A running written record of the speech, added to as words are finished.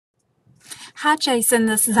Hi Jason,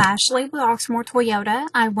 this is Ashley with Oxmoor Toyota.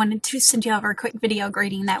 I wanted to send you over a quick video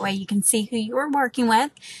greeting, that way you can see who you are working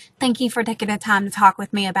with. Thank you for taking the time to talk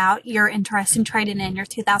with me about your interest in trading in your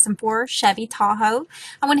 2004 Chevy Tahoe.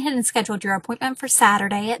 I went ahead and scheduled your appointment for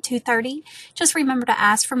Saturday at 2:30. Just remember to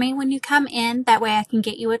ask for me when you come in, that way I can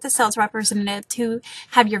get you with the sales representative to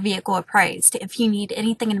have your vehicle appraised. If you need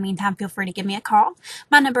anything in the meantime, feel free to give me a call.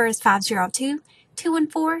 My number is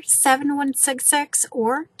 502-214-7166,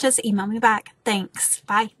 or just email me back. Thanks.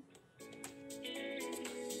 Bye.